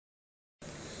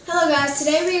Hello guys,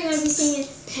 today we're going to be singing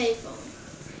Payphone.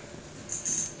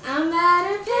 I'm at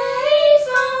a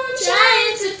payphone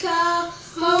trying to call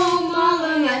home all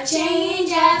of my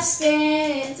change I've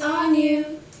spent on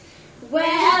you. Where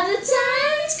have the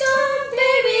times gone,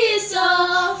 baby, it's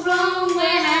all wrong.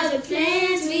 Where have the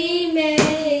plans we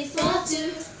made for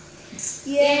two?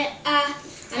 Yeah,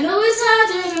 I know it's hard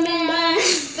to remember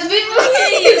the people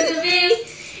you used to be.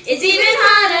 It's even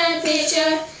harder to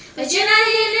picture, but you're not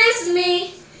here next to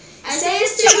me. I say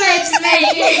it's too late to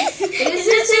make it, but is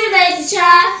it too late to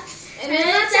try? And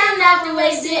another time not to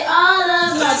waste it, all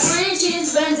of my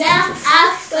bridges burned down.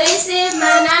 I wasted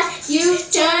my night, you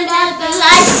turned out the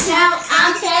lights. Now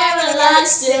I'm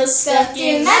paralyzed, still stuck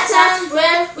in that time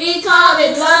where we called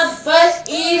it love, but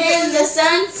even the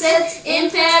sun sets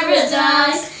in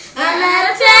paradise. I'm at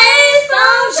a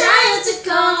payphone trying to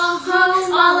call home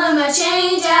all of my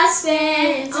change I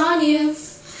spent on you.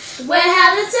 Where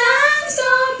have the times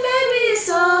gone, baby, it's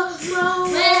all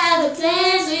wrong. Where have the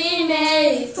plans we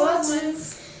made for two?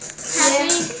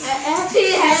 Happy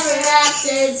ever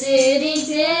after did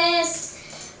exist.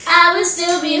 I would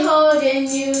still be holding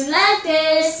you like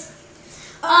this.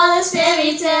 All those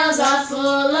fairy tales are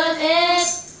full of it.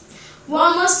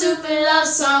 One more stupid love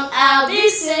song, I'll be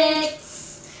sick.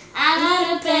 I'm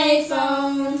on a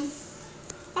payphone.